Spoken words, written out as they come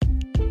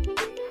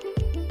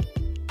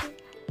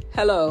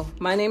Hello,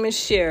 my name is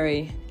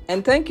Sherry,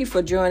 and thank you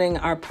for joining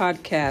our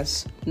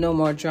podcast, No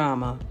More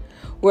Drama,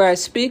 where I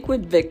speak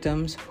with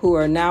victims who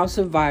are now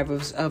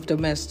survivors of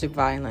domestic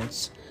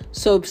violence.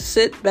 So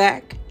sit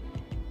back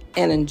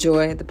and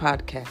enjoy the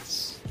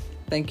podcast.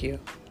 Thank you.